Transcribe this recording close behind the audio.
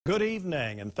Good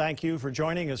evening, and thank you for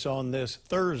joining us on this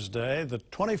Thursday, the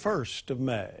 21st of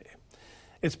May.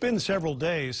 It's been several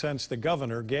days since the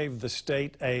governor gave the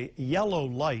state a yellow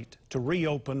light to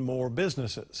reopen more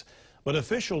businesses. But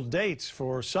official dates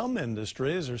for some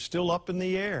industries are still up in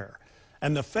the air,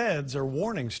 and the feds are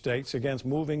warning states against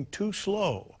moving too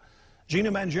slow.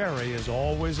 Gina Mangieri is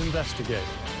always investigating.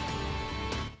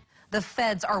 The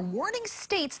feds are warning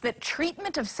states that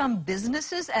treatment of some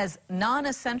businesses as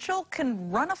non-essential can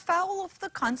run afoul of the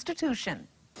Constitution.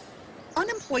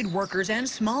 Unemployed workers and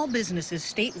small businesses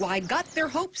statewide got their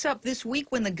hopes up this week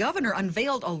when the governor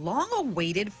unveiled a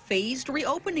long-awaited phased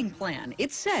reopening plan.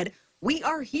 It said, "We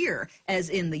are here," as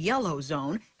in the yellow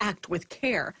zone, act with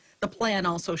care. The plan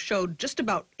also showed just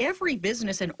about every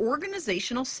business and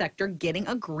organizational sector getting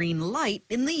a green light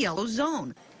in the yellow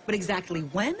zone. But exactly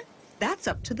when? That's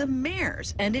up to the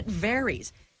mayors, and it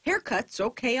varies. Haircuts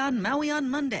okay on Maui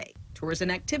on Monday. Tourism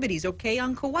activities okay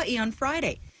on Kauai on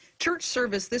Friday. Church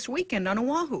service this weekend on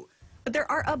Oahu. But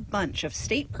there are a bunch of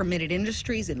state-permitted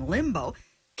industries in limbo.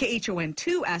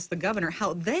 KHON2 asked the governor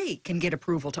how they can get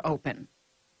approval to open.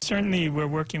 Certainly, we're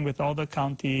working with all the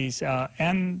counties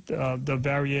and the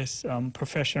various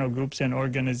professional groups and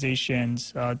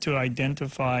organizations to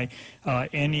identify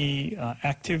any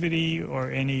activity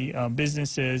or any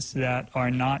businesses that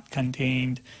are not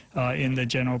contained in the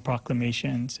general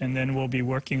proclamations. And then we'll be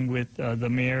working with the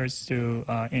mayors to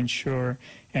ensure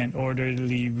an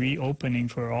orderly reopening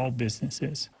for all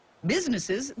businesses.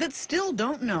 Businesses that still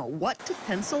don't know what to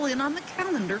pencil in on the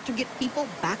calendar to get people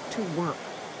back to work.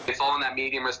 If all in that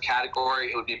medium risk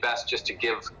category, it would be best just to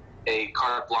give a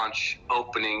carte blanche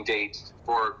opening date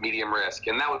for medium risk.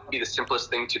 And that would be the simplest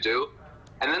thing to do.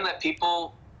 And then let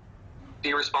people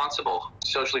be responsible,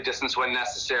 socially distance when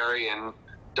necessary, and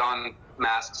don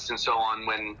masks and so on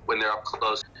when they're up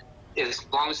close. As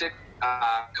long as it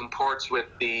comports with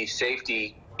the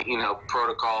safety,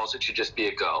 protocols, it should just be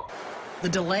a go. The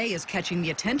delay is catching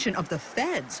the attention of the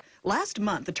feds. Last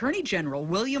month, Attorney General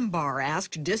William Barr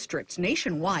asked districts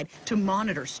nationwide to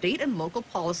monitor state and local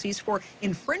policies for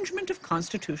infringement of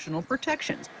constitutional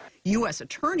protections. U.S.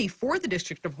 Attorney for the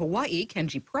District of Hawaii,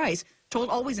 Kenji Price, told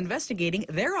Always Investigating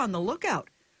they're on the lookout.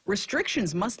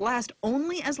 Restrictions must last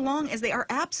only as long as they are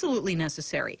absolutely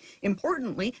necessary.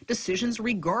 Importantly, decisions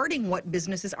regarding what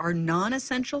businesses are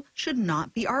non-essential should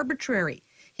not be arbitrary.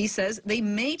 He says they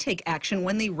may take action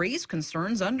when they raise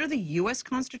concerns under the U.S.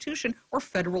 Constitution or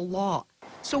federal law.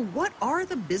 So what are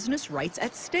the business rights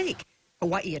at stake?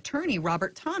 Hawaii attorney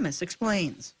Robert Thomas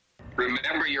explains.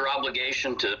 Remember your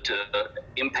obligation to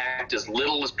impact as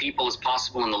little as people as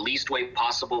possible in the least way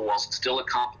possible while still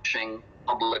accomplishing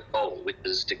public goal, which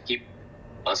is to keep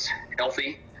us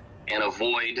healthy and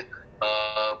avoid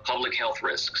public health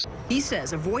risks. He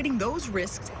says avoiding those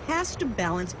risks has to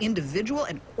balance individual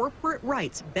and corporate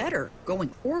rights better going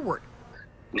forward.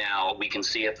 Now, we can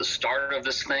see at the start of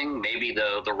this thing, maybe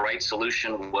the right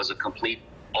solution was a complete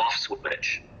off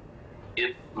switch.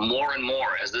 More and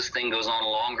more, as this thing goes on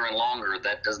longer and longer,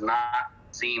 that does not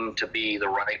seem to be the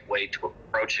right way to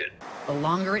approach it. The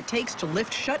longer it takes to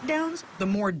lift shutdowns, the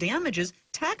more damages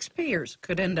taxpayers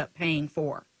could end up paying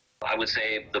for. I would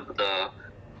say the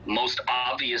most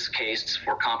obvious case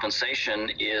for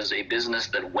compensation is a business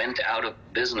that went out of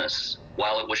business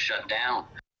while it was shut down.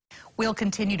 We'll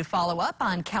continue to follow up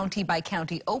on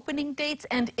county-by-county opening dates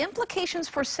and implications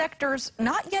for sectors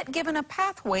not yet given a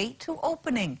pathway to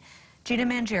opening. Gina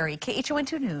Mangieri,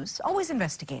 KHON2 News, Always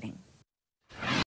Investigating.